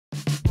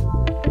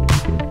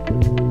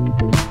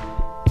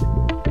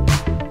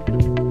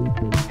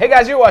Hey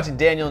guys, you're watching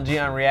Daniel and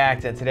Gian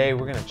React, and today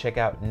we're gonna check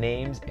out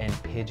names and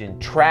pigeon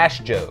trash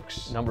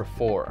jokes. Number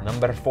 4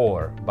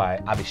 by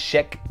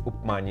Abhishek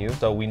Upmanyu.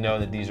 So we know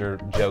that these are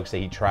jokes that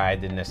he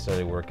tried, didn't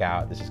necessarily work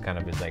out. This is kind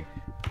of his like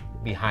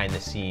behind the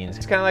scenes.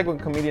 It's kind of like when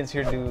comedians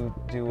here do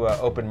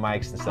open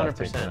mics and stuff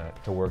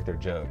to work their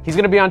joke. He's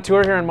gonna be on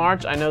tour here in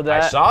March. I know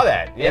that. I saw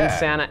that. Yeah. In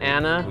Santa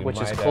Ana, which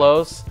is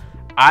close.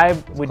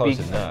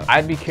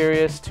 I'd be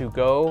curious to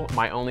go.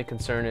 My only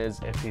concern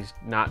is if he's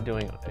not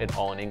doing it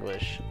all in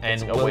English.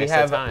 And will we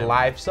have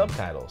live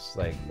subtitles?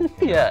 Like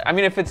yeah, I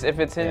mean if it's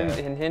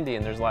in Hindi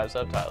and there's live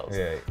subtitles.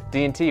 Yeah.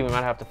 D&T, we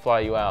might have to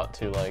fly you out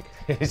to like.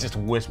 He's just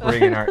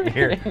whispering in our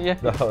ear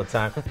the whole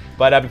time.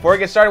 But before we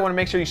get started, I want to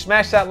make sure you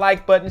smash that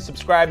like button,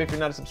 subscribe if you're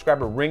not a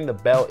subscriber, ring the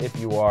bell if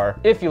you are.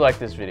 If you like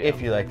this video. If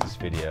you like this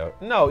video.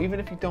 No, even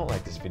if you don't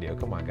like this video,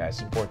 come on guys,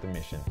 support the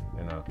mission,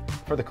 you know,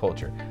 for the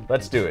culture.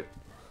 Let's do it.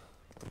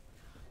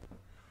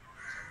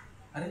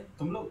 अरे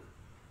तुम लोग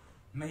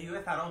मैं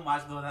US आ रहा हूँ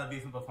मार्च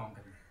 2020 में perform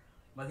करने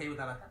बस यही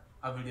बता रहा था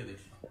अब वीडियो देख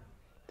लो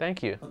Thank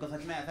you. तो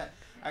सच में ऐसा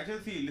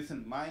actually see listen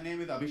my name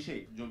is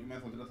Abhishek जो कि मैं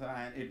सोच रहा था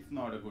and it's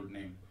not a good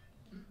name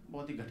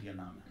बहुत ही घटिया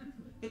नाम है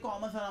ये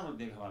कॉमन सा नाम रख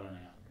दिया घर वालों ने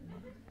यार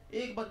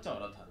एक बच्चा हो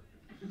रहा था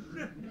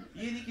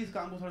ये नहीं कि इस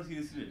काम को थोड़ा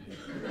सीरियसली लेते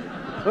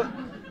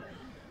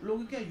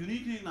लोगों के क्या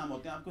यूनिक नाम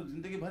होते हैं आपको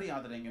जिंदगी भर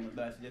याद रहेंगे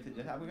मतलब ऐसे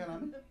जैसे आपका क्या नाम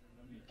है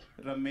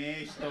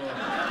रमेश तो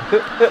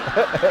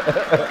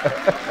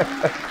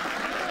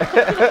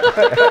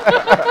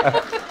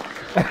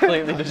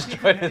Completely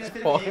destroyed his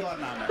point.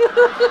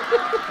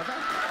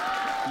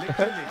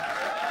 Literally.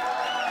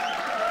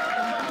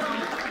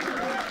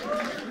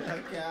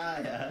 क्या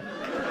यार?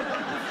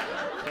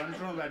 फ्रंट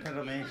रो बैठे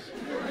रमेश।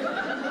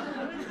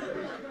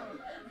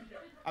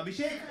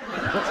 अभिषेक।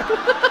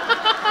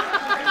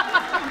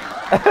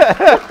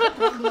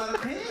 कौन बुला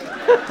रखे?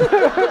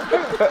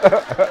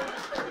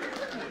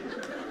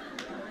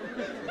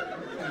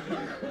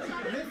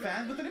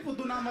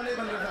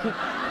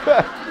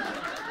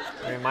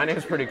 I mean, my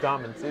name's pretty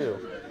common too,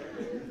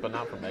 but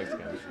not for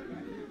Mexicans.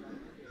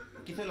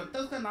 किसी को लगता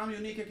है उसका नाम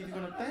यूनिक है किसी को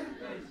लगता है?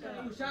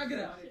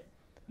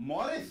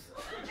 मॉरिस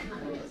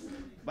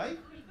भाई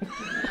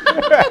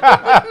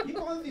ये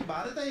कौन सी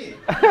भारत है ये?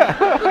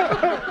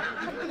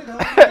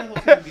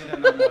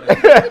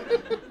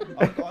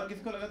 और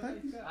किसको लगा था?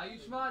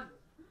 आयुष्मान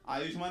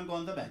आयुष्मान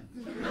कौन सा बहन?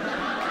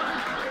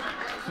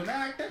 सुना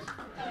है एक्टर?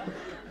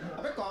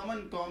 अबे कॉमन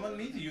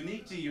नहीं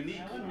यूनिक चाहिए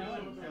यूनिक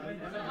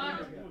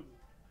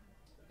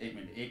एक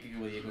मिनट एक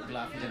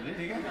क्लास चल रही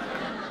ठीक है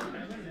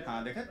हाँ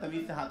देखा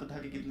तमीज से हाथ उठा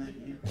के कितना है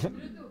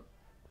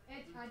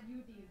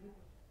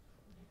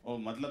ओ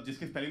मतलब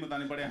जिसकी स्पेलिंग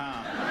बतानी पड़े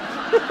हाँ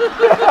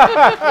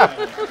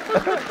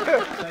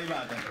सही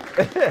बात है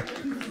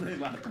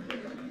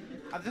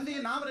अब जैसे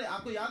ये नाम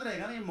आपको याद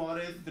रहेगा ना ये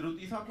मॉरिस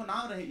ये सब आपको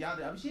नाम रहे याद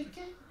है अभिषेक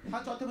क्या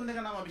हाँ चौथे बंदे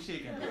का नाम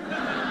अभिषेक है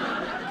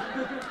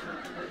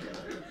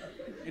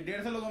ये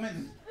 150 लोगों में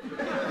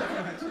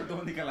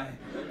 2 निकल आए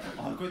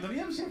और कोई तो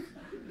नहीं अभिषेक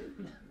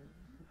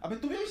अबे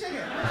तू भी अभिषेक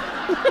है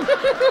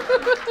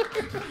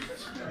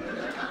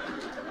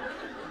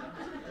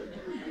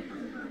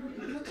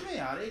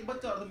यार एक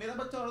बच्चा और तो मेरा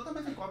बच्चा और था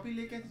मैं कॉपी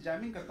लेके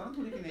जैमिंग करता हूँ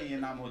थोड़ी कि नहीं ये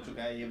नाम हो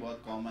चुका है ये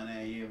बहुत कॉमन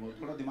है ये वो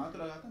थोड़ा दिमाग तो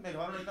लगाता मैं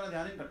घर में इतना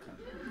ध्यान नहीं रखा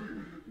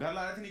घर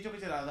ला रहे थे नीचे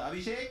पीछे रहा था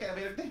अभिषेक है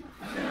रखते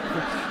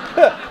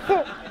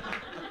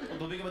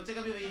धोबी के बच्चे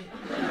का भी वही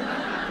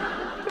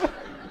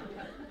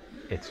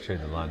It's true,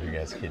 the laundry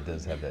guy's kid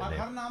does have that name.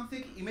 हर नाम से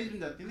एक इमेज बन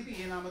जाती है ना कि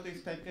ये नाम है तो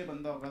इस टाइप का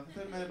बंदा होगा तो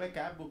फिर मैंने भाई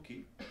कैब बुक की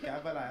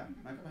कैब वाला आया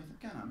मैं कहा भाई साहब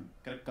क्या नाम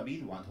है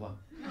कबीर वाधवा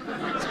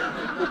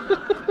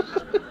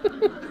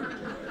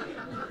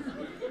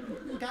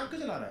कैब क्यों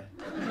चला रहा है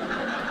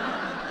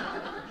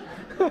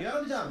यार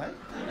अब जा भाई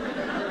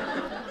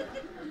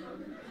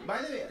by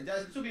the way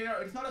just to clear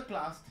it's not a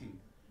class thing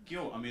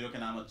क्यों अमीरों के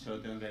नाम अच्छे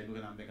होते हैं गरीबों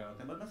के नाम बेकार होते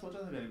हैं बट मैं सोचा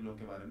था गरीब लोगों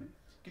के बारे में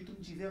कि तुम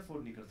चीजें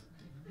अफोर्ड नहीं कर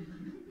सकते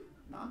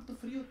नाम तो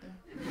फ्री होते हैं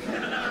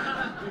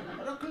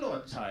रख लो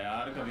अच्छा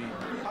यार कभी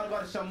हर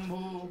बार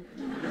शंभू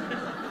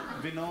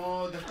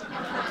विनोद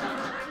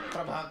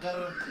प्रभाकर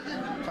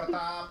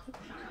प्रताप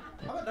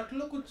अब रख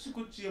लो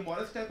कुछ ये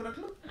मॉरिस टाइप रख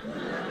लो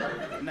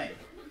नहीं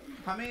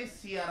हमें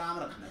सियाराम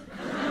रखना है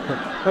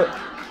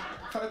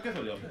सड़क पे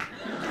सो जाओ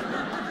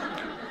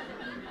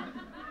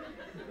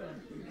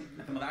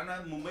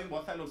मुंबई में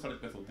बहुत सारे लोग सड़क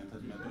पे सोते हैं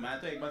सच में तो मैं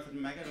तो एक बार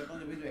मैं क्या करता हूँ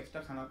जब जो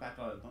एक्स्ट्रा खाना पैक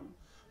कर देता हूँ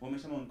वो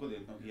हमेशा मैं उनको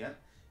देता हूँ कि यार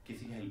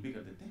किसी की हेल्प भी कर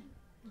देते हैं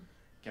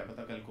क्या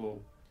पता कल को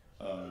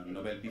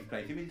नोबेल पीस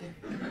प्राइज ही मिल जाए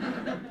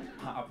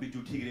हाँ अपनी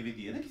जूठी ग्रेवी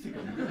दी है ना किसी को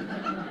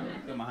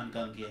तो महान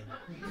काम किया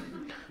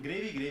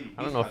gravy I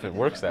don't know if it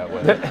works that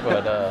way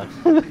but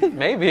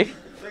maybe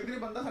तो एक दिन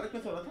बंदा सड़क पे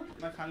सो रहा था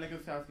मैं खाने लेके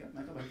उससे आस गया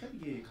मैं कहा भाई साहब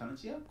ये खाना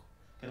चाहिए आपको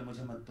कह रहा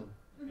मुझे मत दो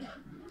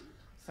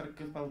सड़क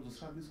के पास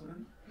दूसरा आदमी सो रहा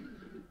है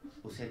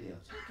उसे दे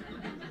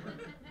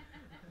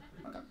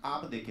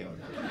आप देखे हो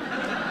जाए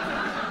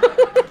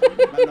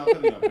मैं नौकर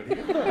नहीं हूँ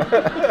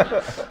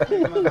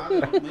ठीक है मुझे काम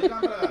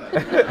लगा रहा है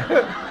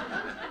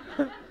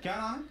क्या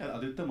नाम है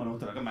आदित्य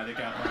मल्होत्रा का मैंने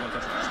क्या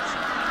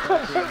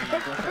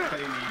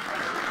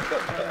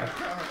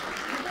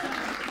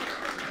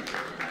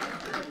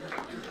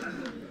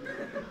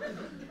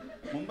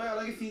मुंबई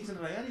वाला की सीन चल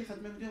रहा है यार, ये सच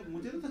में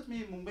मुझे तो सच में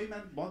मुंबई में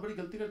बहुत बड़ी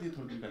गलती कर दी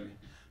थोड़ी दिन पहले।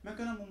 मैं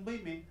कह रहा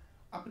मुंबई में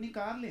अपनी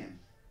कार ले आए,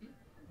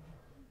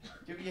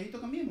 क्योंकि यही तो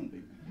कमी है मुंबई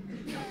में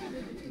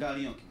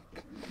गाड़ियों की।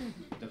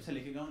 जब से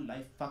लेके गया हूँ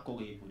लाइफ फक हो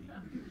गई है पूरी,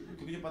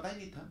 क्योंकि मुझे पता ही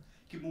नहीं था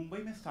कि मुंबई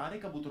में सारे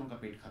कबूतरों का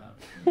पेट खराब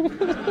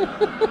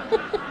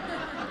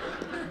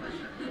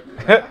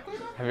है।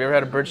 Have you ever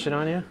had a bird shit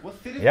on you? वो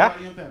सिर्फ Yeah.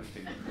 गाड़ियों पे हंसते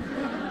हैं।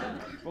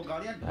 वो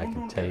गाड़ियाँ I ढूंढ can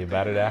ढूंढ tell you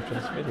about it after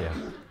this video.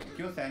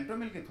 क्यों सेंट्रो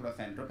मिलके थोड़ा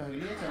सेंट्रो पे हग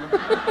लिया चलो।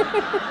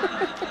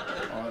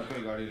 और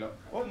कोई गाड़ी लो।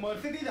 ओ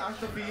मर्सिडीज आज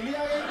तो फील ही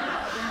आ गई।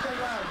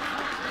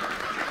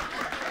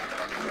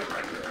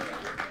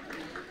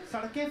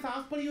 सड़कें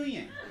साफ पड़ी हुई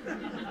हैं,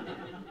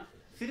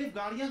 सिर्फ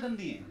गाड़ियां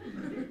गंदी हैं।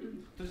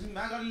 तो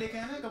मैं गाड़ी लेके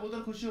आया ना,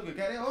 कबूतर खुशी हो गए,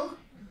 कह रहे हो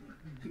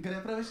गृह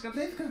प्रवेश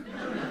करते हैं इसका।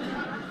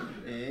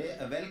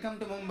 Welcome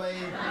to Mumbai.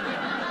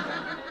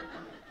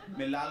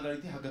 मैं लाल गाड़ी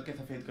थी, हग के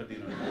सफेद कर दी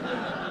उन्होंने।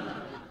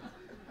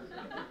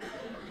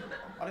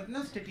 और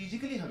इतना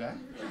स्ट्रेटेजिकली हगा है,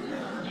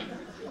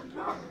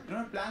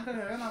 उन्होंने प्लान कर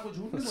रखा है ना, आपको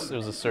झूठ नहीं बोलना। It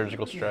was a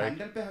surgical strike.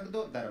 Handle पे हग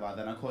दो,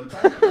 दरवाजा ना खोल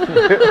पाए।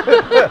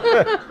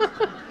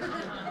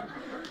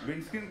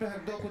 विंडस्क्रीन पे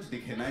हक दो, कुछ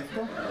दिखे ना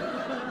इसको।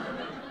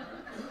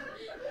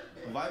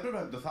 वाइपर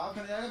हक दो, साफ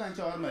करने जाएगा बेंच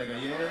और मरेगा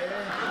ये।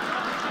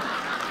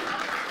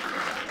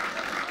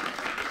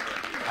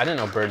 I didn't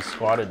know birds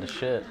squatted to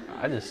shit.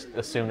 I just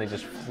assumed they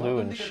just flew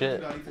and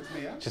shit.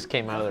 Just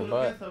came out of their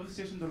butt. I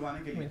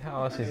mean,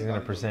 how else is he going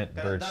to present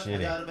bird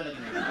shitting?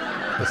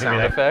 The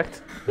sound effect?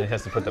 He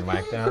has to put the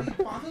mic down.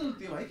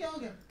 भाई क्या हो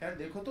गया? कह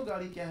देखो तो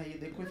गाड़ी क्या है ये,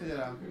 देखो इसे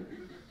जरा।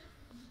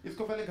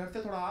 इसको पहले घर से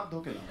थोड़ा आप धो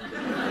के लाओ।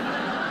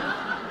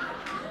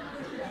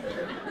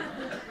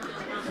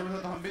 सुबह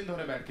तो हम भी धो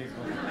रहे बैठ के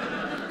इसको।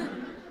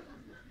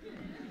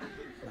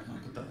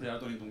 10,000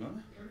 तो नहीं दूंगा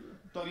मैं।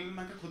 तो अगले दिन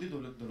मैं खुद ही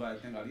धुलवा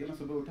देते हैं गाड़ी। मैं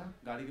सुबह उठा,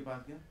 गाड़ी के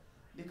पास गया,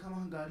 देखा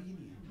वहाँ गाड़ी ही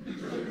नहीं है।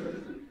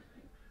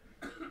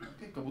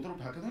 कबूतर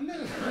उठा के तो नहीं ले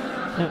गए।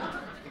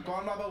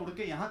 कौन बाबा उड़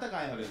के यहाँ तक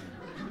आए हवे,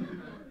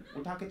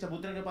 उठा के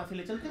चबूतरे के पास ही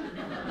ले चलते हैं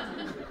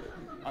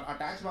और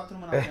अटैच बाथरूम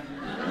बनाते हैं।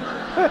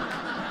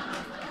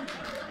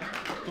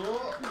 तो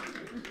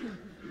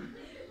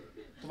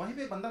वहीं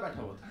पे एक बंदा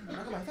बैठा हुआ था। मैं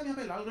कहा भाई साहब यहाँ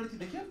पे लाल गाड़ी थी,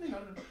 देखिए आपने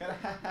लाल गाड़ी?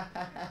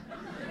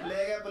 ले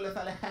गए पुलिस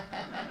वाले।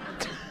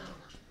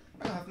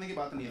 हंसने की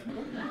बात नहीं है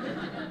इसमें,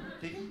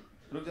 ठीक है?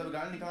 रुक जब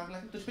गाड़ी निकाल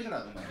के तुझ पे चढ़ा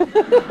दूंगा।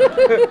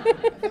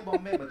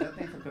 बॉम्बे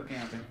बजाते हैं सब करके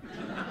यहाँ पे।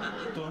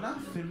 तो ना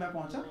फिर मैं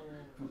पहुंचा,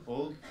 ओ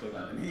कोई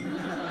बात नहीं,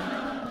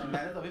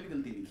 मैंने तो अभी भी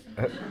गलती नहीं की।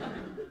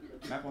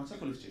 मैं पहुंचा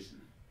पुलिस स्टेशन,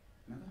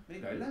 मैं कहा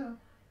मेरी गाड़ी लाया?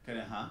 कह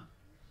रहे हाँ,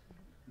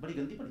 बड़ी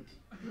गंदी पड़ी थी।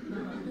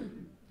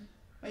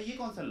 ये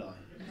कौन सा लॉ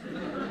है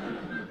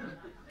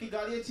कि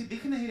गाड़ी अच्छी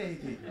दिख नहीं रही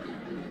थी,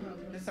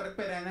 सड़क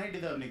पे रहना ही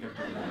डिजर्व नहीं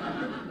करती।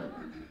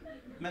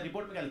 मैं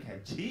रिपोर्ट में क्या लिखा है?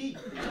 जी।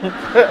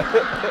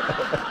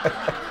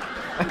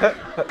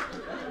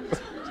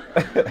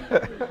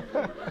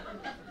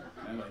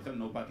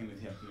 नो पार्किंग में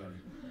थी आपकी गाड़ी।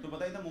 तो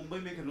बताइए था मुंबई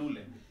में एक रूल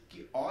है कि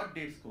ऑड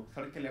डेट्स को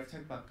सड़क के लेफ्ट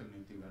साइड पार्क करनी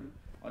होती है गाड़ी,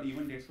 और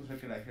इवन डेट्स को सड़क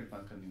के राइट साइड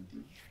पार्क करनी होती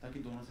है, ताकि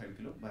दोनों साइड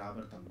के लोग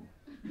बराबर तंग हो।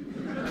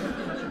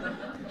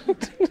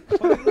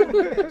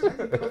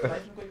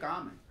 लाइफ में कोई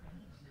काम है,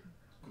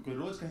 कोई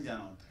रोज कहीं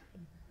जाना होता है,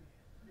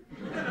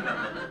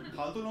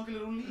 फालतू लोगों के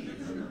लिए रूल नहीं है।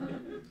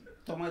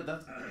 तो मैं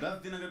 10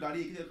 दिन अगर गाड़ी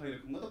एक ही जगह खड़ी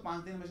रखूंगा तो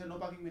 5 दिन हमेशा नो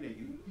पार्किंग में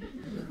रहेगी।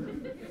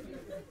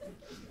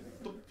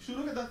 तो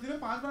शुरू के 10 दिन में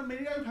 5 बार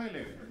मेरी गाड़ी उठा के ले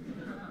गए।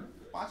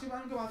 5वीं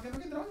बार उनके बात करना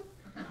किधर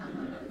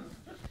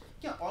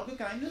क्या और कोई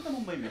क्राइम नहीं होता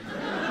मुंबई में?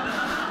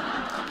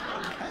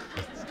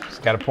 He's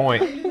got a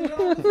point.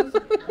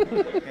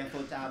 क्या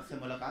सोचा आपसे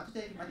मुलाकात हो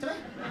जाएगी? अच्छा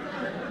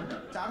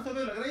 400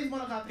 रुपये लग रहा है इस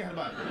मुलाकात के हर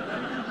बार।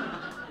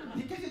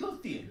 ये कैसी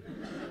दोस्ती है?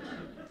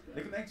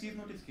 लेकिन मैं एक चीज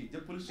नोटिस की,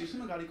 जब पुलिस स्टेशन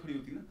में गाड़ी खड़ी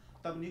होती ना,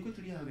 तब नहीं कोई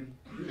चिड़िया आ गई।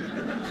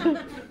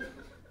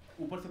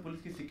 ऊपर से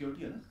पुलिस की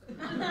सिक्योरिटी है ना।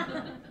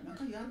 मैं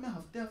कहा यार मैं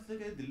हफ्ते हफ्ते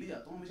के दिल्ली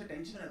जाता हूँ, हमेशा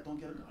टेंशन रहता हूँ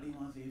कि यार गाड़ी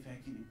वहाँ सेफ है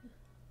कि नहीं।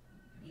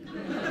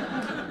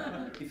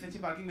 इससे अच्छी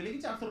पार्किंग मिलेगी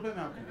 400 रुपये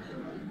में आपको।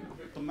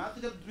 तो मैं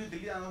तो जब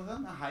दिल्ली जाना था,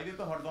 मैं हाईवे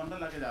पे हॉरिजॉन्टल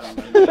लाके जा रहा हूँ।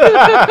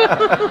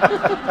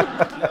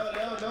 लो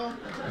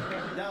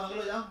जाओ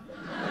अगलो जाओ।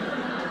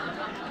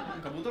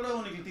 कबूतर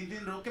होने की 3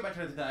 दिन रोक के बैठ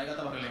रहे थे, आएगा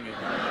तब अगले लेंगे।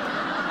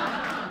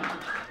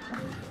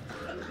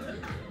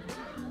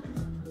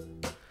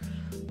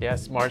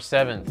 Yes, March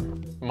 7th,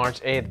 March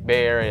 8th,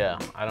 Bay Area.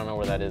 I don't know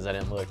where that is, I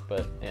didn't look,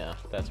 but yeah,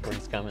 that's where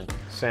he's coming.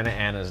 Santa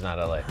Ana's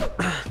not LA.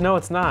 No,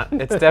 it's not.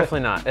 It's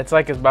definitely not. It's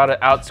like as about as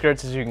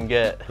outskirts as you can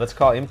get. Let's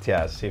call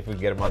Imtiaz, see if we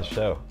can get him on the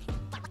show.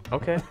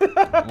 Okay,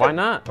 why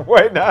not?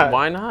 Why not?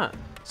 Why not?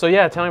 So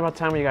yeah, tell me about the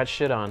time when you got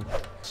shit on.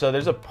 So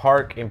there's a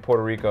park in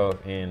Puerto Rico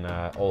in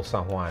Old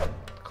San Juan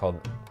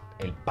called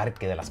El Parque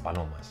de las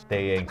Palomas.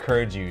 They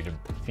encourage you to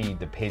feed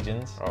the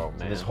pigeons. Oh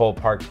man. This whole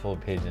park's full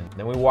of pigeons.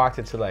 Then we walked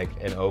into like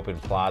an open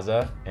plaza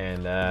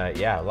and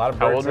yeah, a lot of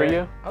birds. How old were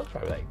you? I was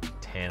probably like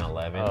 10,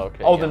 11. Oh,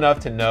 okay, old yeah. enough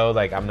to know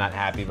like I'm not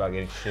happy about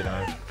getting shit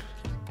on.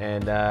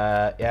 And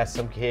yeah,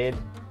 some kid,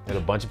 there's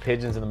a bunch of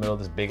pigeons in the middle of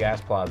this big ass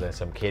plaza and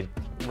some kid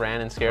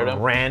Ran and scared him?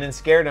 Ran and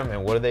scared them.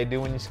 And what do they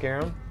do when you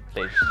scare them?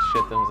 They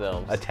shit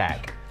themselves.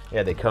 Attack.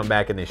 Yeah, they come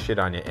back and they shit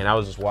on you. And I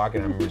was just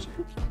walking, and I remember just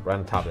right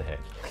on top of the head.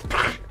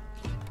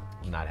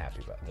 I'm not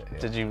happy about that. Yeah.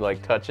 Did you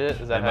like touch it?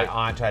 Is that and my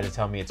aunt tried to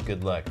tell me it's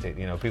good luck.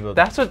 You know, people.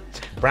 That's what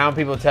brown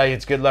people tell you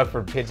it's good luck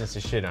for pigeons to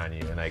shit on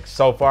you. And like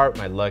so far,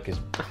 my luck has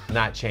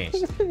not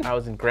changed. I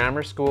was in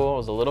grammar school. I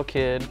was a little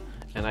kid,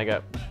 and I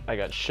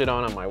got shit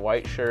on my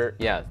white shirt.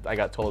 Yeah, I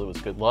got told it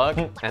was good luck.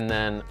 And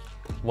then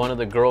one of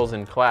the girls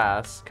in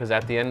class, because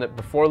at the end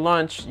before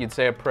lunch, you'd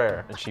say a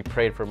prayer, and she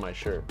prayed for my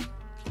shirt.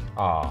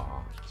 Aw.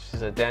 She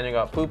said Daniel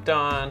got pooped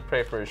on,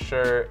 pray for his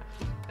shirt,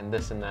 and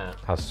this and that.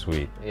 How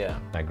sweet. Yeah.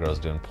 That girl's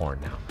doing porn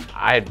now.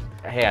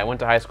 Hey, I went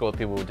to high school with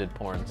people who did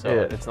porn, so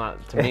Yeah. it's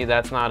not, to me,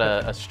 that's not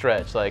a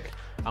stretch. Like,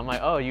 I'm like,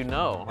 oh, you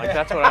know. Like,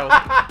 that's what I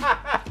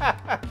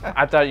was,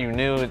 I thought you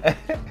knew.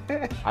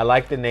 I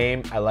like the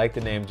name. I like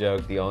the name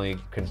joke. The only,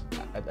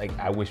 like,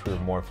 I wish we were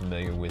more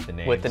familiar with the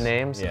names. With the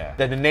names? Yeah.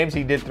 The names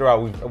he did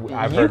throw out,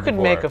 I've heard You could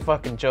before. make a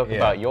fucking joke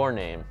about your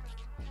name.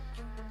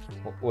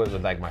 What was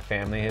it, like my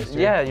family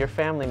history? Yeah, your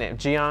family name.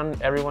 Gian,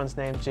 everyone's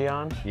name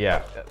Gian?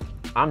 Yeah.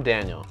 I'm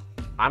Daniel.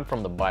 I'm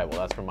from the Bible.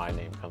 That's where my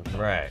name comes from.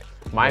 Right.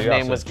 My You're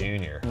name also was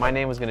Junior. My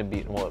name was gonna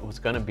be, well, it was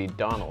gonna be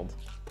Donald.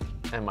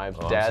 And my I'm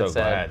dad so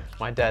said,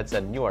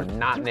 glad. you are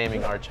not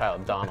naming our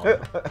child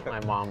Donald.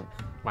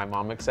 My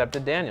mom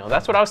accepted Daniel.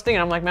 That's what I was thinking.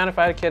 I'm like, man, if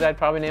I had a kid, I'd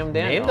probably name him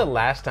Daniel. Name the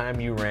last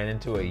time you ran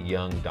into a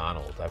young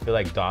Donald. I feel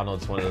like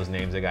Donald's one of those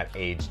names that got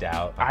aged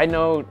out. I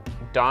know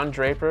Don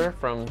Draper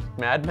from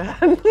Mad Men.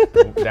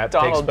 That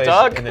Donald takes place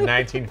Duck. in the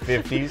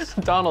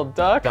 1950s. Donald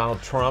Duck.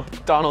 Donald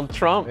Trump. Donald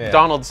Trump. Yeah.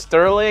 Donald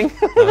Sterling.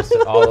 Those,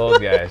 all those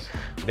guys.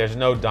 There's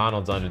no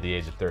Donalds under the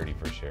age of 30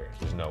 for sure.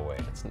 There's no way.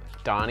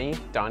 Donnie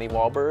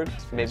Wahlberg.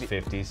 Maybe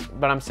Maybe 50s.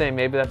 But I'm saying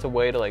maybe that's a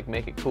way to like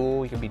make it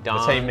cool. You could be Don.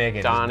 That's how you make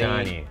it. Donnie.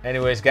 Donnie.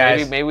 Anyways,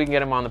 guys. Maybe we can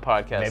get him on the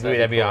podcast. Maybe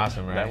that'd be cool.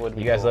 awesome, right? That would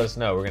be you guys cool. let us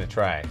know. We're gonna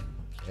try,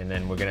 and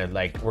then we're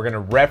gonna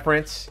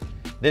reference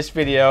this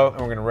video, and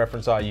we're gonna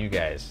reference all you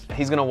guys.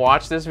 He's gonna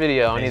watch this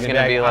video and he's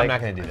gonna be like, I'm not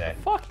gonna do that.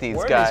 Fuck these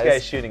Where guys. are these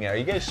guys shooting at? Are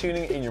you guys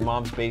shooting in your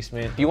mom's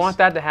basement? If you want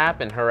that to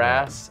happen,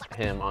 harass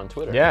him on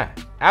Twitter. Yeah,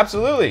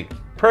 absolutely.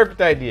 Perfect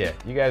idea.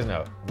 You guys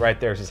know. Right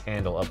there's his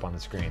handle up on the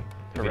screen.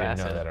 If you didn't Harass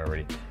know him. that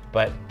already.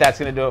 But that's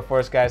gonna do it for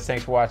us, guys.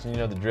 Thanks for watching. You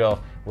know the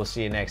drill. We'll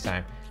see you next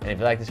time. And if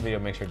you like this video,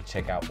 make sure to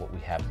check out what we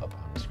have up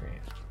on the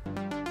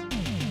screen.